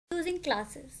using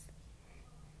classes.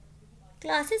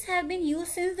 Classes have been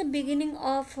used since the beginning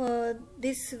of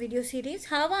this video series.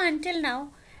 However, until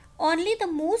now, only the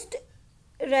most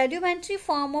rudimentary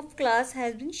form of class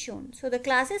has been shown. So the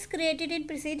classes created in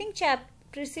preceding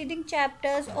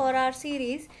chapters or our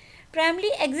series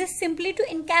primarily exist simply to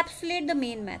encapsulate the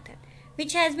main method,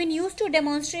 which has been used to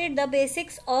demonstrate the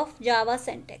basics of Java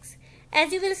syntax.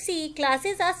 As you will see,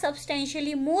 classes are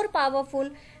substantially more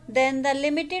powerful than the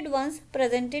limited ones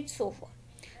presented so far.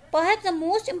 Perhaps the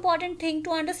most important thing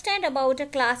to understand about a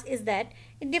class is that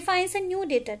it defines a new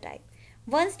data type.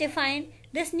 Once defined,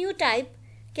 this new type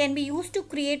can be used to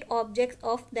create objects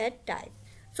of that type.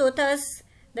 So thus,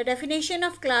 the definition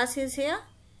of class is here.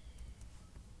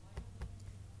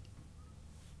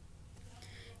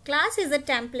 Class is a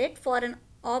template for an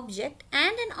object,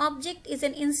 and an object is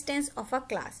an instance of a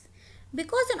class.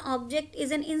 Because an object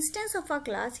is an instance of a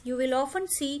class, you will often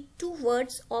see two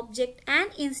words, object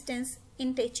and instance,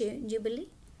 interchangeably.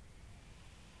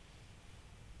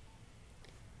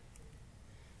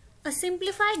 A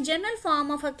simplified general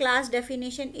form of a class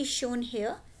definition is shown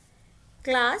here.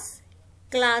 Class,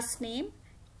 class name,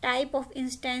 type of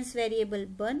instance variable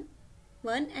 1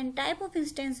 and type of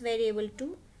instance variable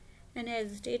 2, and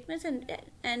has statements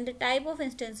and the type of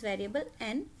instance variable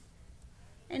n.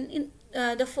 And in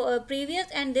the previous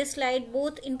and this slide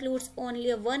both includes only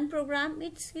a one program.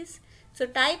 So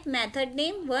type method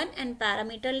name 1 and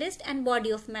parameter list and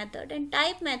body of method, and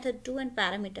type method 2 and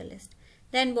parameter list,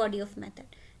 then body of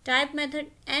method, type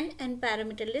method n and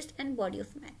parameter list and body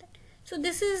of method. So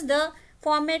this is the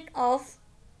format of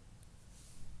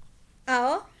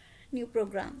our new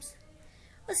programs.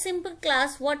 A simple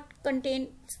class, what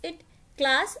contains it?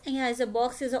 Class, and here is a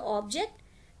box, is an object,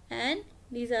 and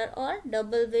these are all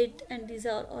double width, and these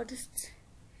are all just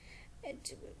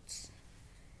attributes.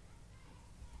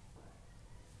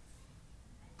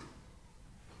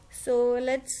 So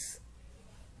let's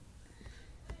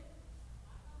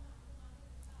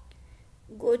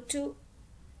go to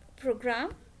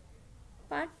programming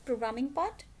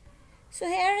part. So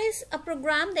here is a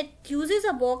program that uses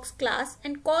a box class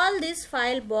and call this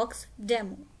file box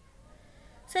demo.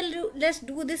 So let's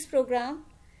do this program,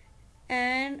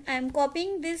 and I am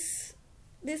copying this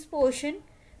portion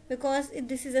because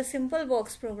this is a simple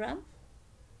box program.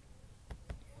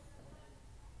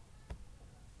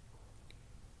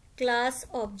 Class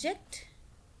object,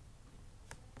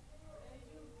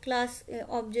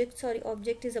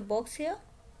 object is a box here.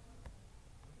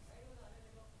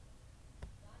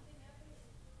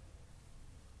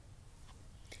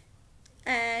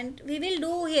 And we will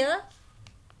do here,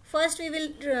 first we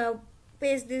will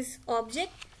paste this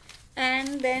object,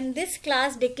 and then this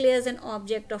class declares an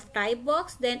object of type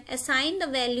box, then assign the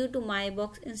value to my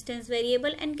box instance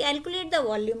variable and calculate the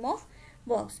volume of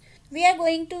box. We are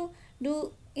going to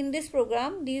do in this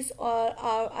program, these are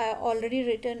I already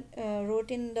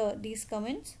wrote in these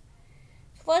comments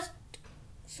first.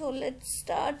 So let's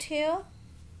start here,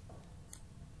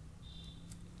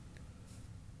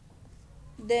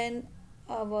 then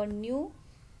our new,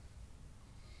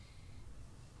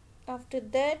 after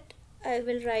that I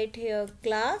will write here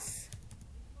class,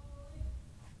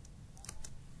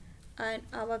 and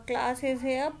our class is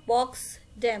here box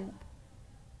demo.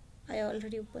 I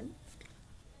already opened.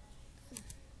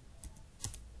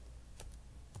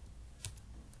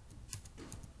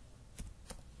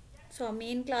 So our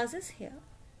main class is here,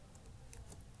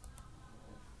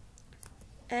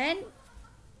 and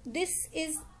this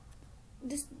is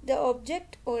the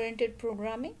object oriented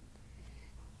programming.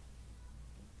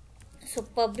 So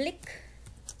public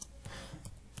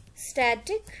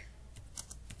static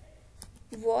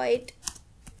void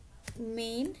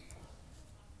main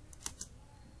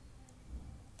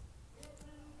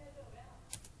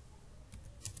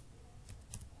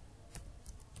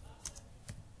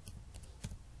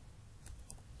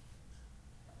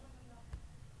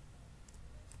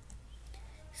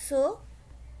so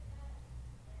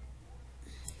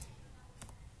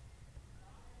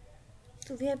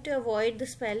we have to avoid the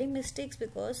spelling mistakes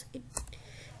because it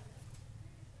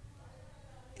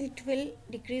will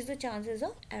decrease the chances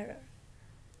of error.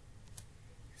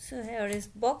 So here is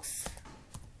box.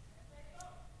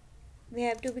 We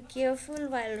have to be careful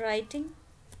while writing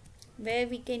where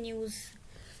we can use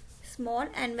small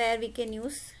and where we can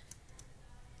use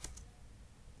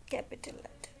capital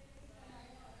letter.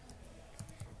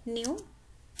 New.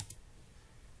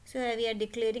 So here we are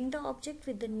declaring the object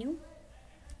with the new.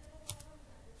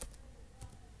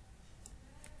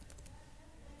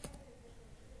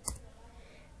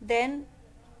 Then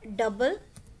double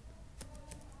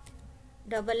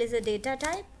is a data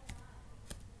type,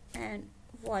 and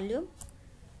volume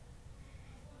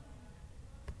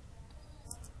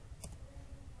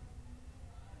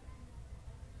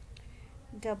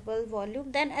double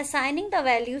volume, then assigning the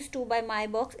values to by my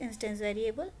box instance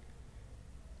variable.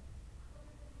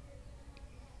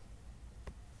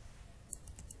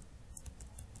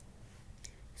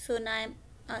 So now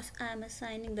I am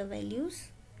assigning the values.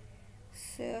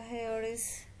 So here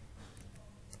is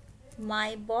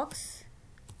my box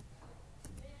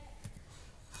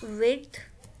width.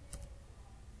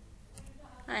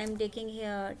 I am taking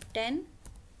here 10.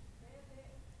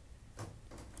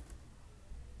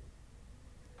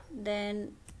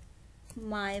 Then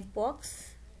my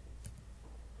box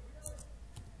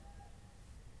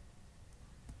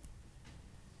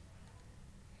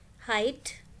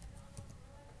height,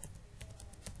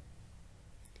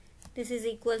 this is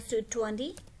equals to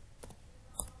 20.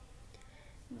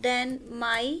 Then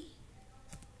my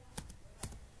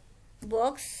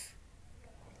box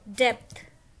depth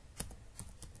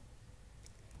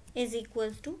is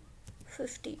equals to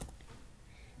 15.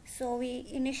 So we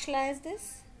initialize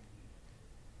this.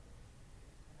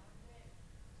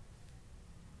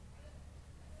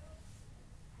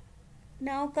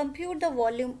 Now compute the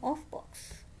volume of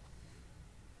box.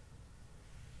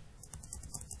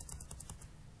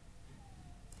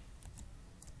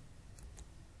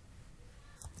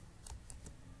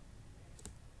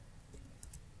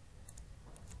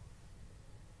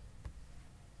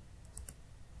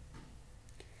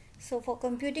 So for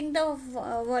computing the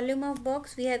volume of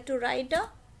box, we have to write a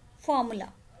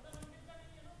formula.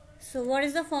 So what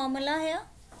is the formula here?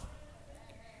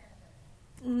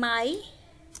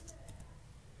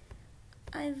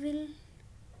 I will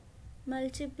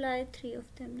multiply 3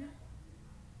 of them now.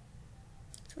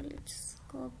 So let's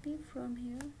copy from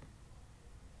here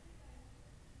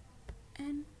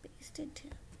and paste it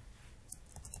here.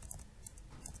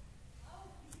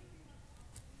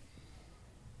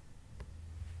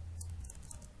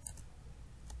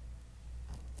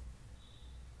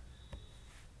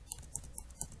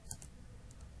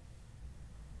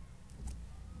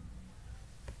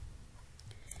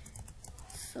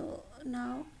 So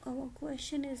now our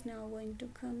question is now going to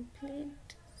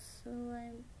complete. So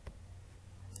I'm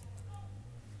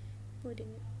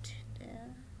putting it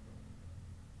there.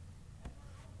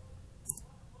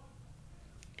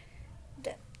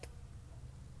 Depth.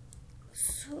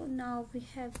 So now we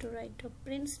have to write a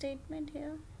print statement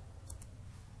here.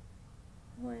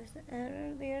 What is the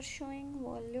error they are showing?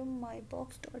 Volume my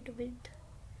box dot width.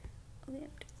 We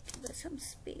have to give some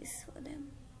space for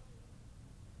them.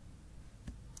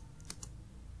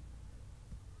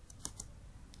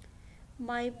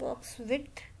 My box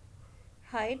width,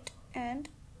 height and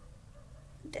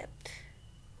depth.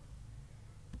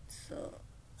 So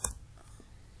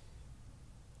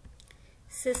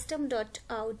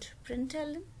system.out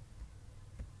println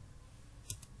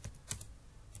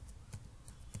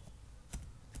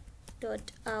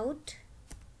 .out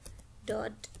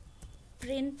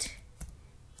 .println.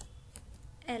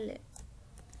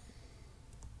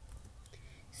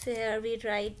 So here we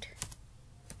write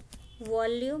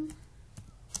volume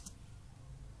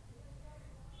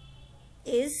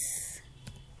is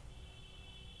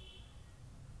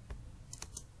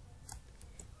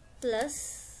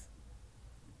plus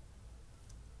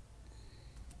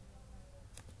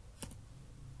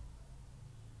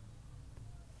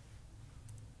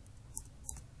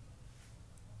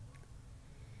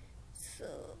so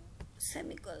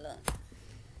semicolon.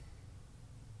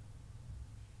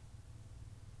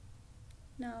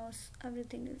 Now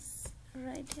everything is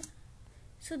right here.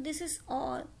 So this is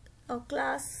all a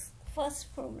class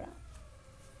first program.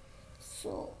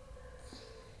 So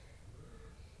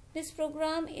this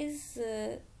program is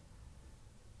the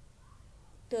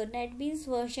NetBeans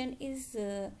version is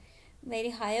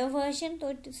very higher version, so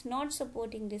it is not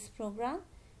supporting this program.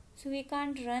 So we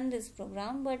can't run this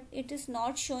program, but it is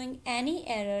not showing any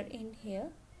error in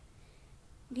here.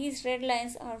 These red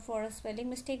lines are for a spelling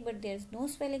mistake, but there is no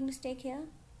spelling mistake here.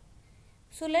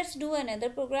 So let's do another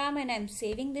program, and I'm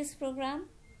saving this program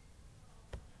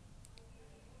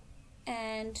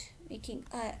and making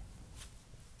a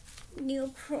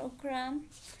new program.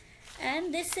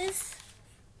 And this is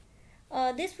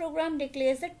this program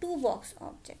declares the two box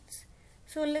objects.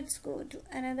 So let's go to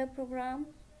another program,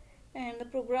 and the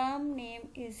program name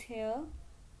is here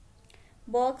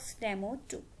box demo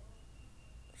 2.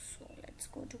 So let's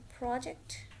go to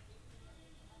project,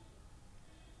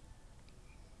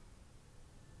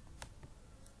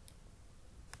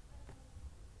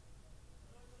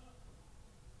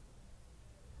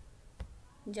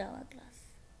 Java class.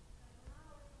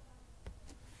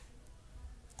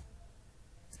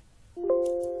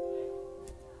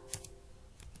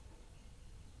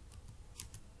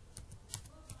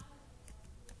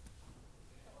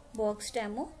 box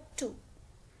demo 2.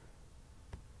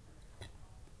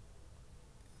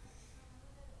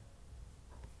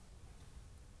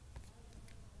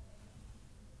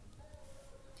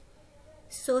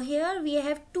 So here we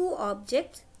have two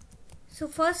objects. So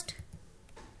first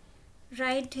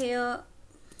write here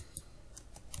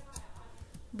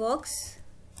box,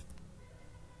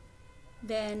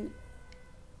 then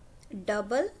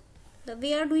double.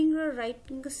 We are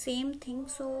writing the same thing,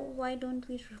 so why don't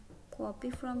we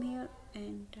copy from here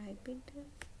and type it there,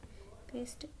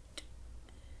 paste it.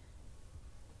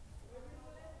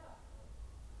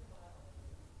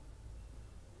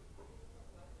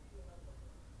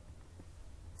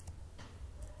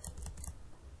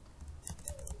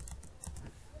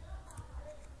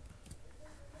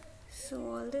 So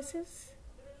all this is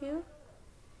here.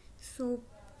 So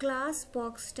class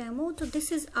box demo, so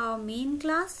this is our main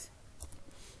class.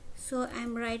 So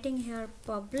I'm writing here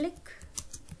public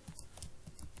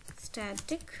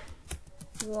static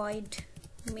void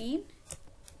main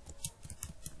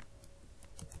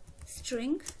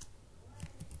string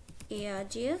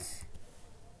args.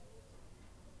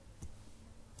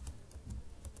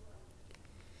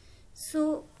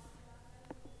 So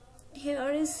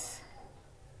here is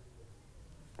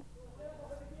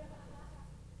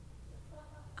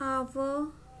our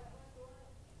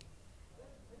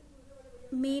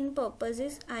main purpose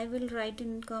is, I will write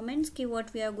in comments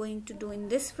what we are going to do in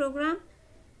this program.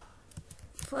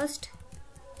 First,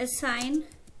 assign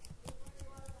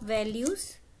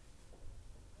values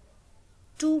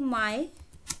to my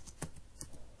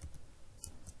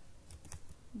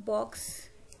box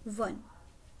 1.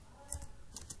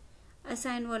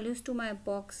 Assign values to my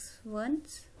box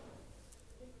 1's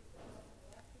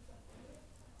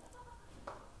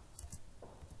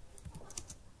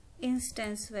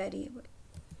instance variable.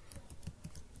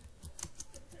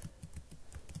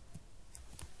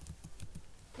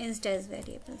 Instance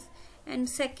variables. And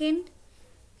second,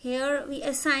 here we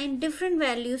assign different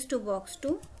values to box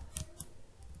 2.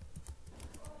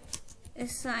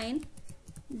 Assign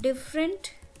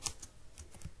different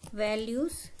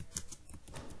values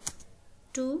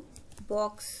to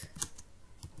box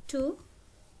 2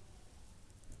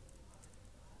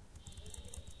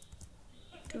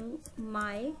 to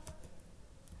my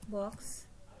box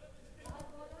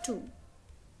 2.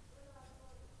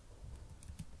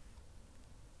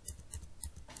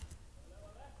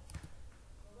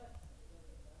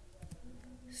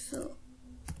 So,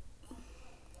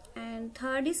 and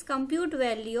third is compute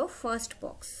value of first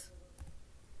box.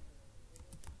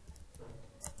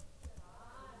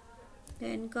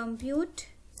 Then compute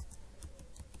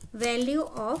value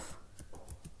of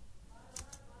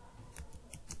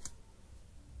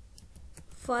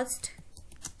first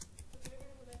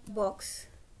box.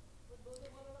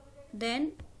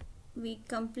 Then we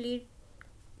compute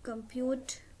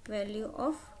value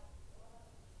of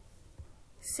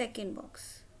second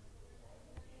box.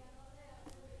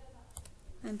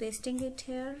 I'm pasting it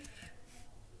here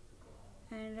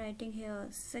and writing here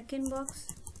second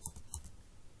box.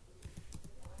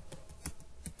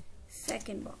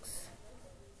 Second box.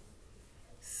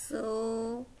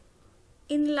 So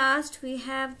in last we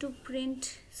have to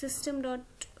print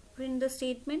system.print the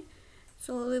statement,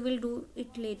 so we will do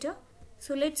it later.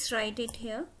 So let's write it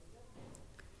here.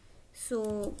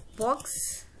 So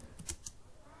box,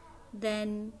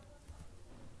 then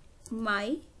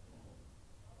my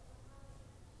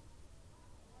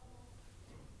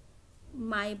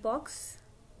box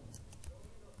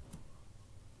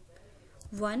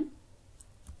 1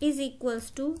 is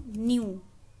equals to new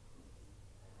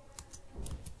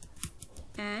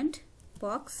and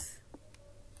box.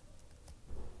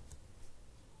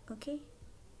 Okay,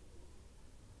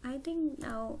 I think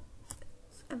now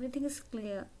everything is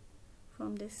clear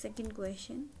from this second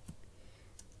question.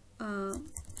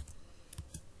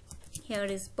 Here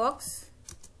is box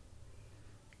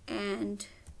and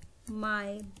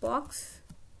my box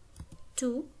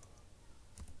 2,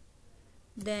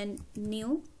 then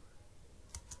new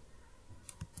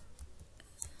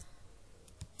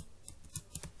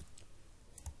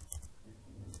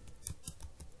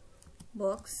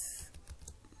box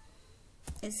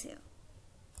is here.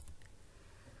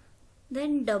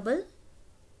 Then double,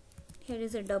 here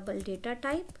is a double data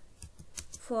type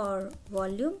for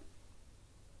volume.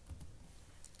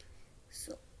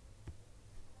 So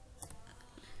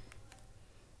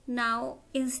now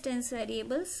instance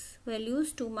variables,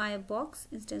 values to my box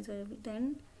instance variable.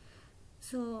 Then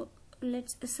so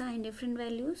let's assign different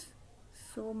values.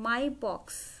 So my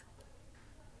box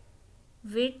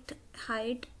width,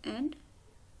 height and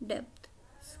depth.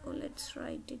 So let's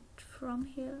write it from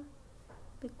here.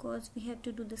 because we have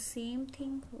to do the same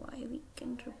thing. Why we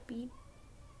can repeat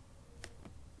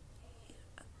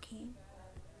again?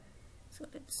 So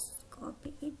let's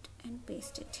copy it and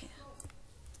paste it here.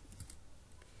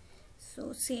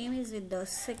 So same is with the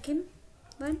second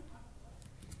one.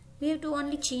 We have to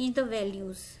only change the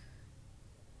values.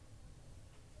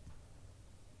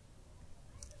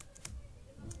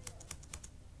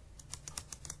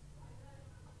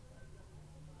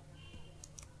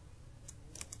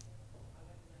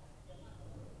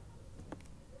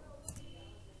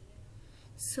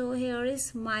 So here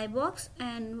is my box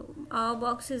and our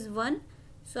box is 1.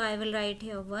 So I will write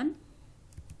here 1.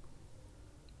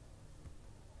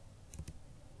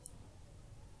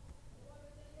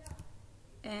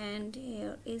 And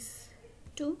here is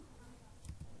 2.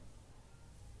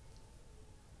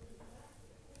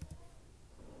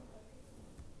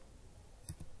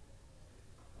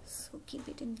 So keep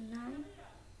it in line.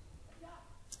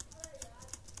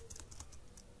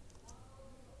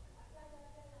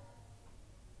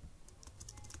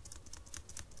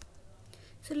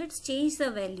 So let's change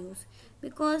the values,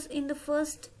 because in the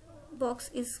first box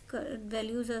is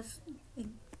values are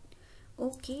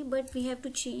okay, but we have to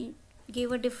change,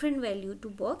 give a different value to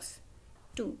box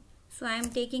 2. So I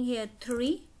am taking here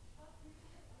 3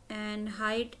 and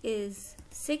height is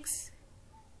 6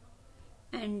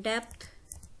 and depth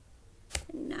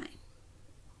 9.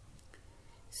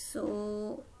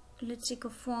 So let's take a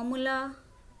formula.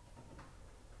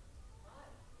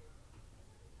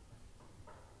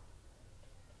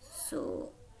 So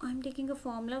I'm taking a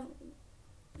formula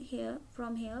here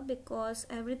from here because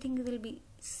everything will be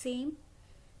same.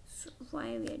 So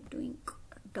why we are doing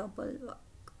double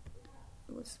work?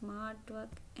 Do smart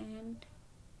work and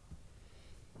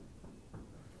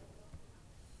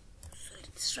so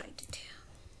let's write it here.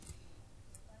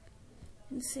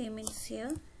 And same is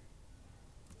here.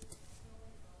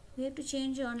 We have to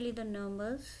change only the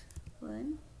numbers.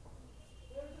 1.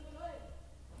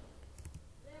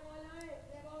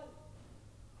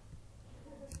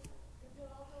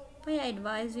 I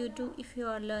advise you to, if you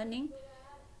are learning,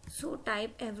 so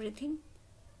type everything.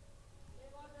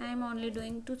 I am only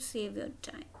doing to save your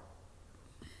time.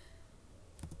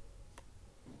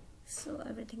 So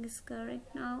everything is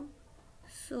correct now.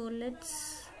 So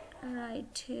let's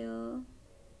write here.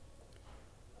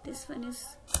 This one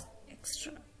is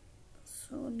extra.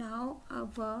 So now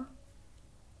our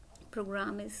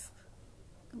program is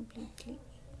completely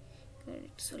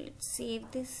correct. So let's save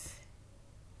this.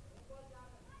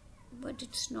 But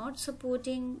it's not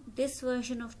supporting this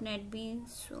version of NetBeans,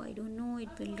 so I don't know it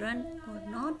will run or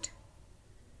not.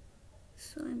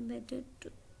 So I'm better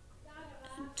to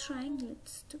trying.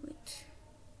 Let's do it.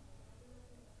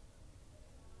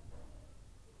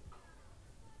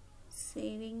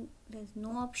 Saving, there's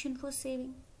no option for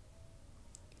saving.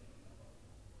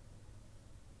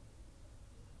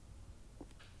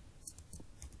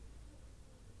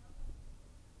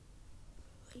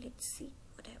 Let's see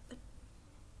what happened.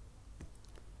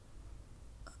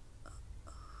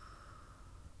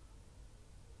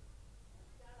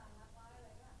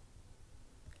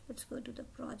 Let's go to the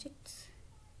projects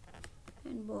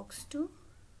and box 2.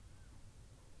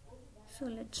 So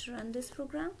let's run this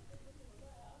program.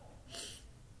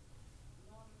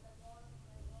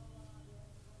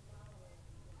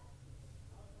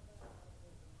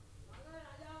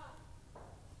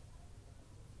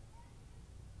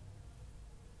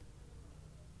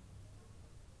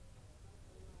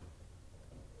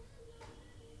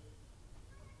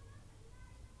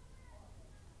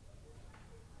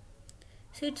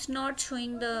 So it's not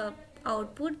showing the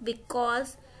output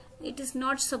because it is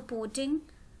not supporting.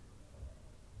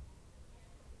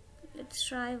 Let's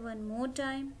try one more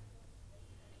time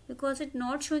because it's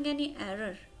not showing any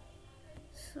error.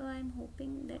 So I'm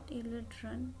hoping that it will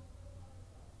run.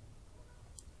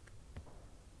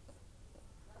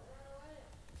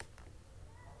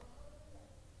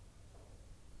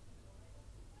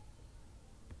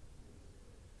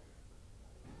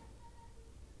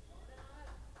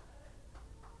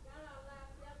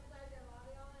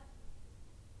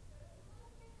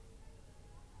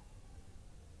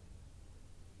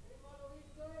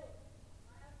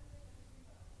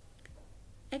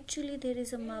 Actually, there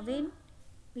is a Maven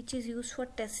which is used for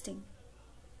testing.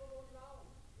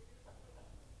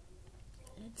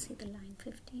 Let's see, the line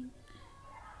 15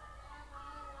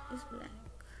 is blank.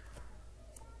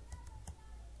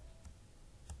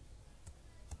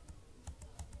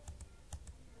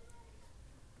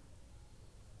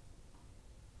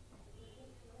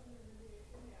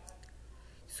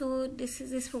 So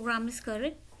this program is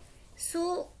correct.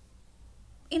 So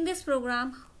in this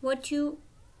program, what you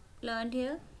learned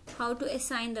here, how to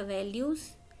assign the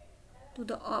values to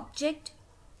the object,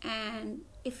 and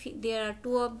if there are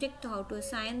two objects, how to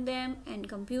assign them and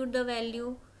compute the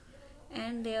value.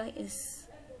 And there is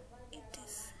it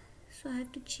is. So I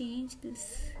have to change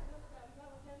this.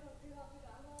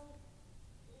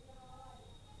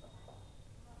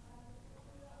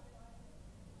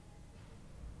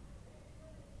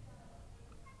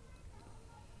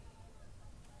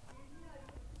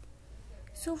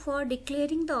 So for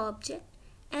declaring the object,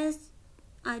 as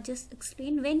I just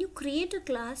explained, when you create a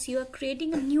class, you are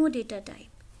creating a new data type.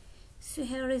 So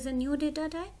here is a new data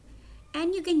type,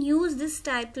 and you can use this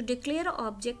type to declare an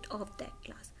object of that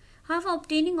class. However,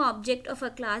 obtaining object of a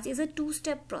class is a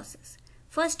two-step process.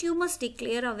 First, you must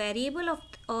declare a variable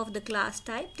of the class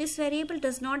type. This variable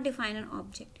does not define an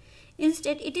object.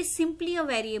 Instead, it is simply a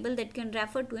variable that can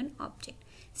refer to an object.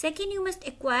 Second, you must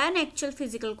acquire an actual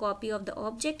physical copy of the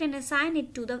object and assign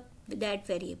it to that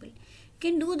variable. You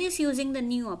can do this using the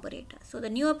new operator. So the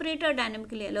new operator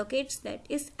dynamically allocates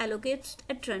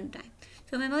at runtime.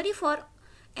 So memory for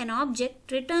an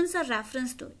object returns a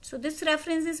reference to it. So this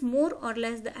reference is more or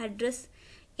less the address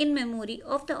in memory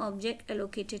of the object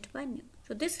allocated by new.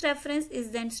 So this reference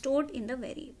is then stored in the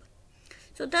variable.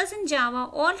 So thus in Java,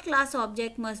 all class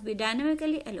objects must be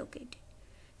dynamically allocated.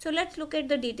 So let's look at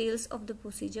the details of the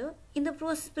procedure. In the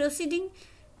preceding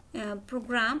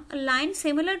program, a line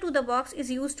similar to the box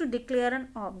is used to declare an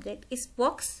object is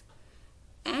box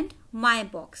and my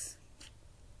box.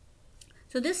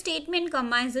 So this statement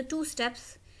combines the two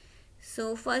steps.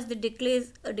 So first they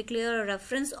declare a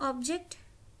reference object,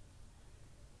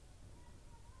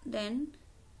 then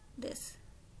this.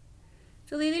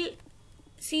 So we will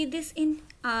see this in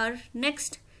our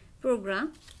next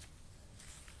program.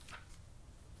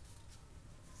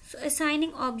 So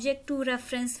assigning object to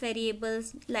reference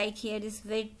variables, like here is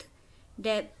width,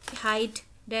 depth, height,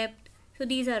 depth. So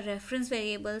these are reference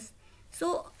variables.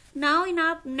 So now in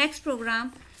our next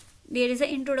program, there is an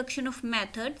introduction of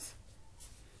methods.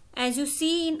 As you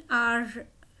see in our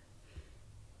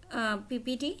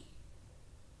PPT.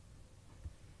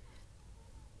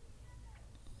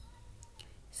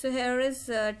 So here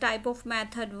is type of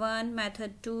method 1,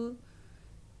 method 2.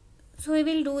 So we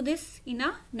will do this in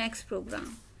our next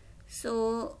program.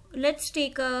 So let's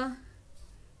take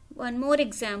one more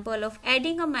example of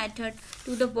adding a method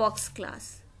to the box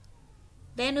class.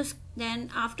 Then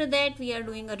after that we are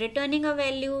doing a returning a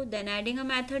value, then adding a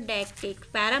method that takes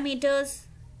parameters.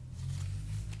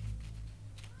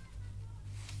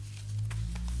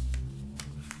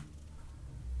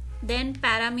 Then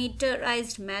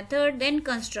parameterized method, then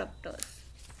constructors.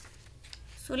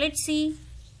 So let's see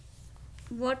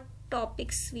what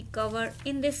topics we cover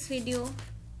in this video.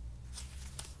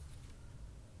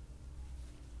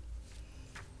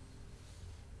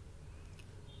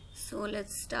 So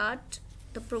let's start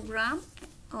the program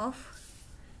of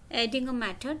adding a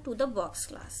method to the box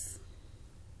class.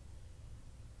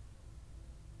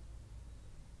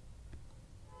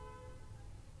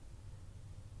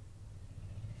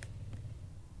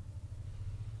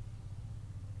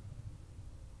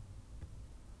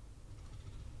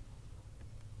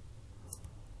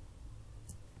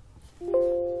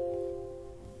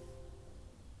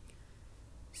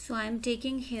 So I am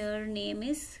taking here name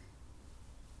is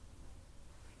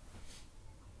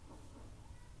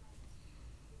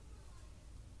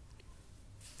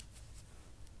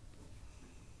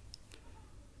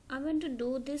I want to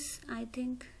do this, I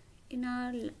think, in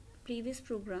our previous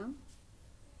program.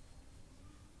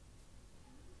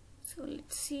 So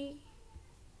let's see,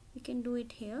 we can do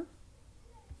it here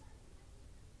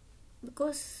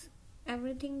because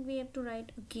everything we have to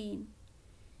write again.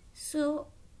 So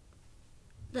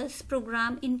this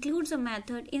program includes a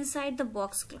method inside the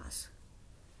box class.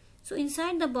 So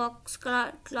inside the box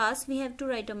class we have to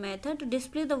write a method to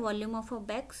display the volume of a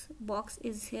box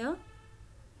is here.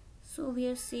 So we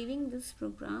are saving this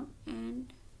program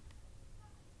and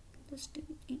just it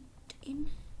in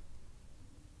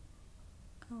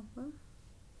our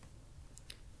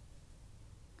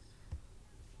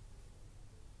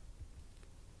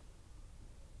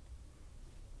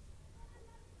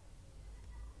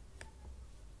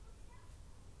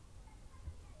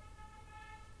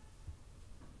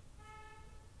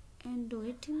and do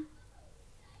it in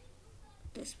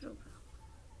this program.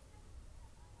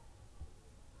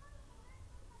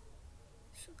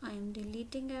 So I am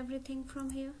deleting everything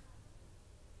from here,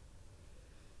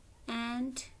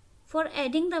 and for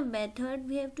adding the method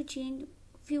we have to change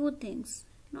few things,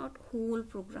 not whole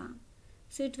program,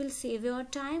 so it will save your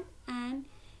time and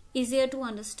easier to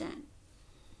understand.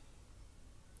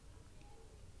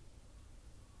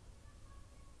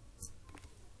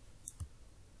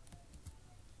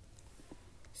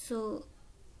 So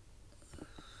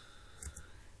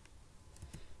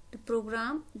the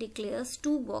program declares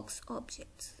two box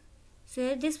objects. So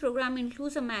here this program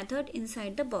includes a method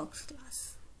inside the box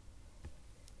class.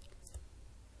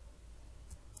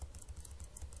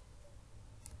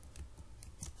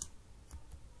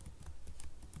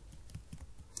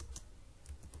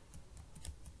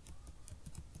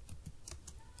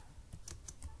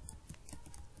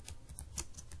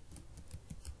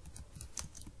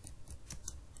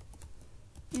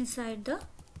 Inside the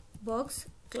box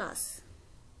class.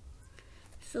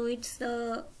 So it's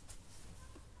the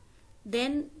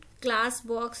then class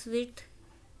box width,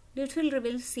 it will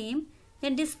reveal same.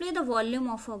 Then display the volume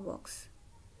of a box.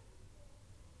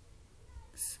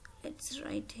 So let's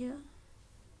write here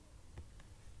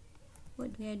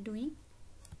what we are doing.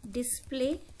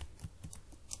 Display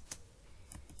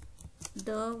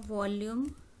the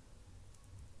volume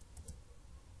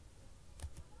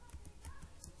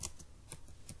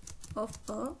of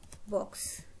a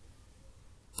box.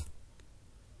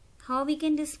 How we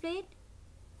can display it?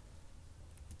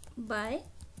 By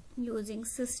using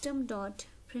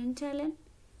system.println.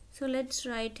 So let's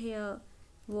write here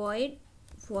void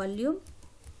volume,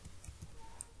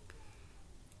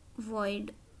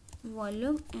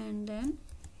 and then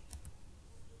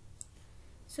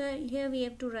so here we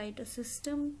have to write a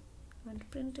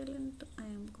system.println. I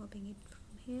am copying it from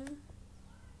here.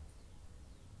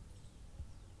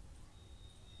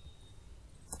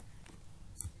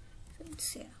 So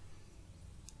it's here.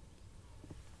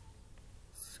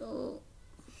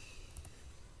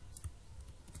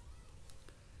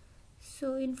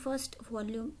 So in first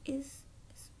volume is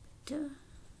better.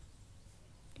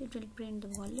 It will print the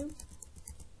volume.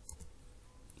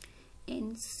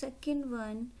 In second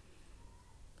one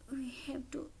we have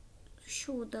to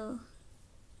show the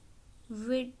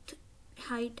width,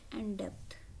 height and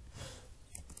depth.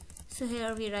 So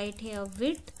here we write here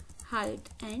width, height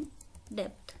and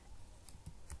depth.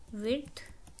 Width,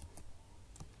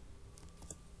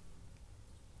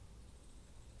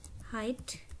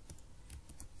 height,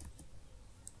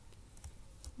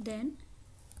 then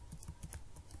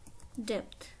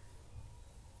depth.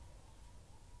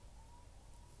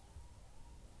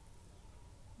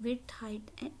 Width,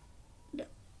 height and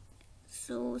depth.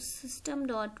 So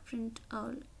system.print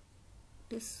all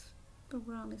this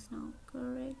program is now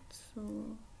correct.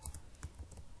 So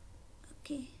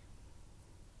okay,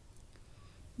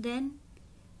 then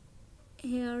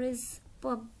here is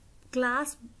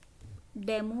class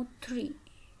demo 3,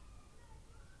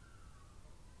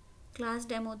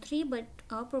 but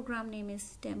our program name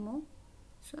is demo,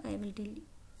 so I will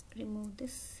remove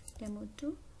this demo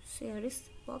 2. So here is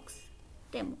box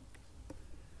demo,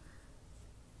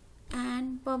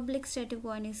 and public static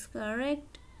void is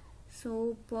correct.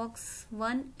 So box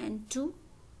 1 and 2,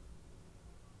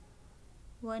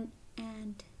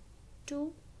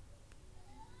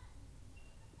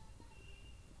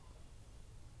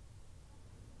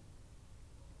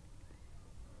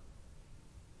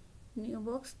 new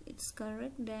box, it's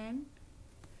correct. Then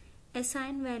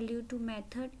assign value to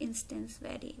method instance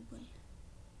variable,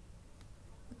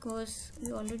 because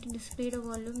we already displayed a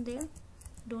volume there,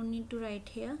 don't need to write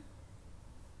here.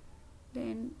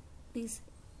 Then this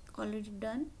already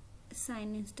done.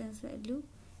 Assign instance value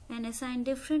and assign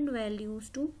different values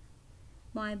to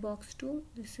my box 2.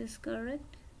 This is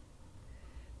correct.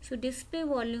 So display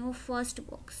volume of first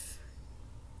box,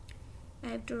 I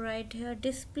have to write here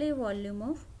display volume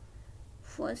of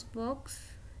first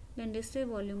box, then display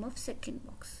volume of second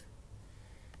box.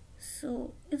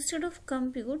 So instead of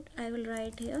compute, I will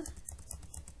write here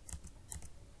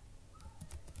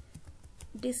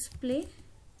display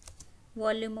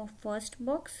volume of first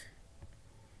box,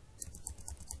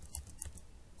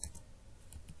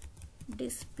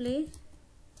 display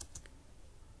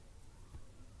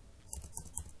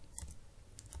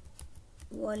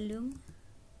volume,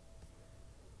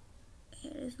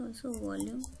 here is also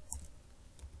volume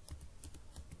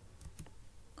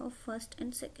of first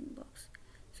and second box.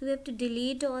 So we have to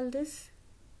delete all this,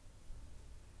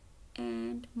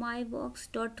 and my box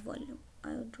dot volume,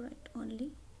 I would write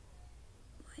only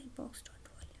my box dot volume.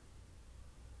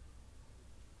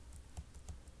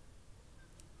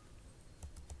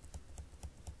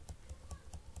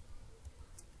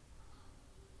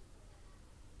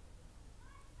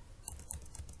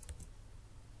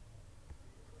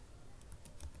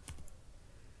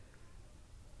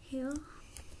 Here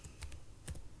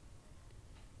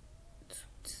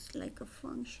it's like a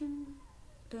function.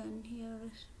 Then here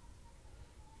is,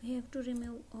 we have to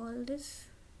remove all this,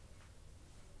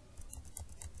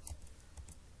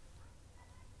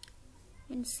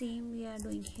 and same we are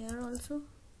doing here also.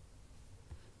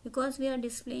 because we are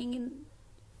displaying in,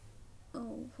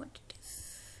 oh, what it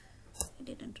is, I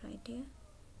didn't write here.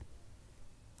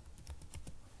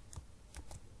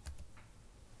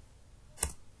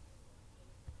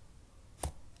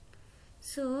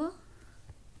 So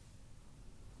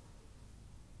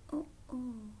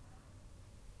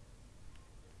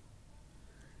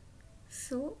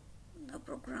so the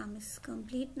program is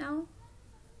complete now.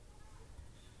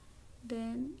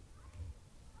 Then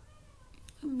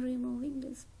I'm removing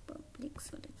this public,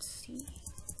 so let's see.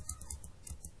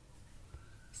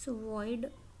 So void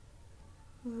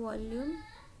volume